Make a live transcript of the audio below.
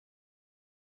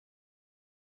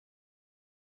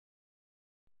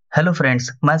Hello friends,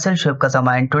 myself Shiv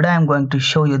Kasama and today I am going to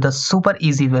show you the super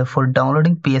easy way for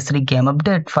downloading PS3 game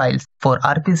update files for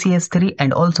RPCS3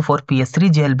 and also for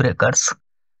PS3 jailbreakers.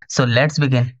 So let's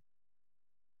begin.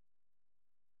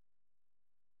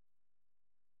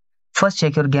 First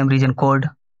check your game region code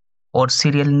or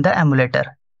serial in the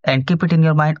emulator and keep it in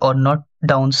your mind or note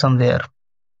down somewhere.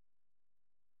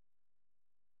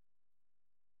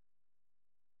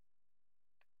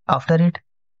 After it,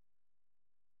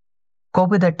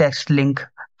 copy the text link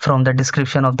from the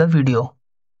description of the video.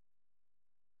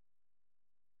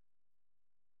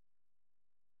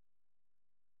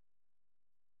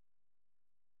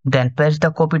 Then paste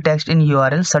the copy text in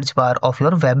URL search bar of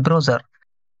your web browser.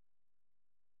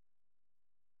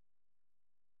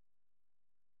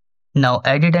 Now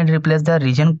edit and replace the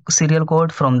region serial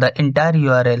code from the entire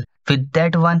URL with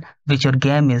that one which your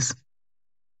game is.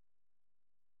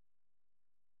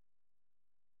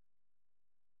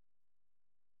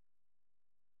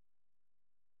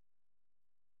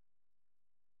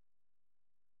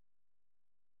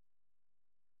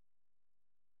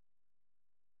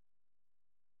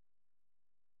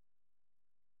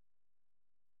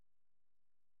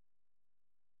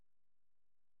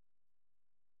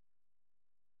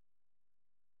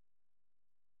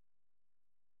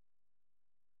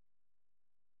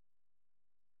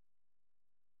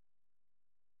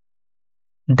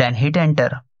 Then hit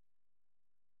enter.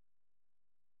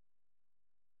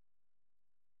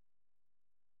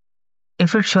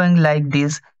 If it's showing like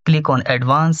this, click on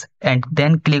advance and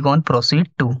then click on proceed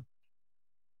to.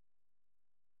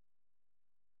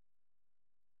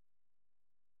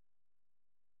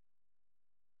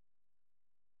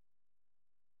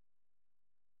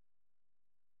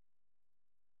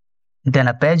 Then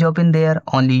a page open there,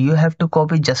 only you have to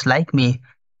copy just like me.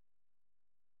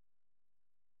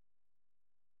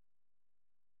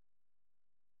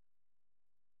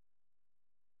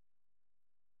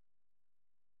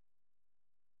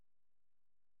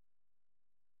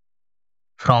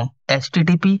 From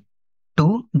http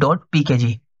to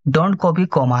 .pkg. Don't copy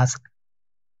commas.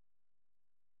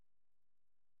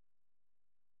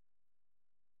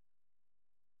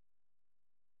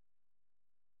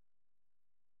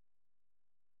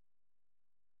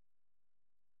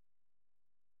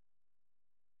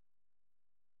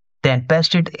 Then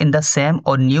paste it in the same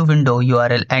or new window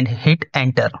URL and hit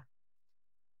enter.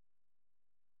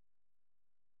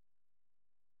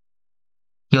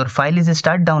 Your file is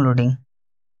start downloading.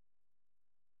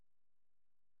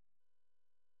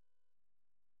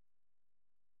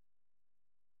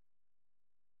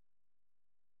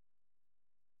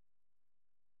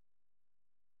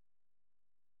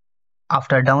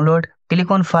 After download,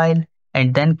 click on file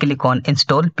and then click on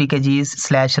install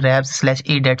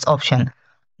pkgs/rabs/edits option.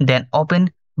 Then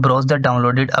open browse the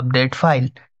downloaded update file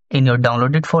in your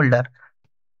downloaded folder.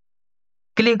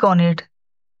 Click on it.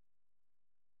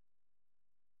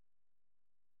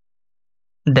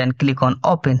 Then click on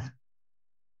open.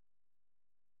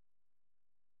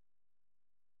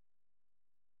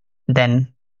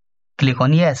 Then click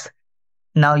on yes.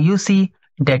 Now you see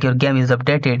that your game is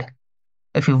updated.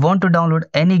 If you want to download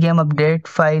any game update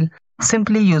file,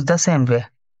 simply use the same way.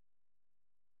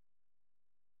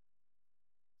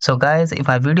 So guys, if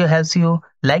my video helps you,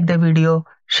 like the video,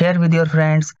 share with your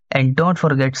friends and don't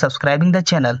forget subscribing the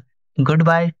channel.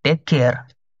 Goodbye, take care.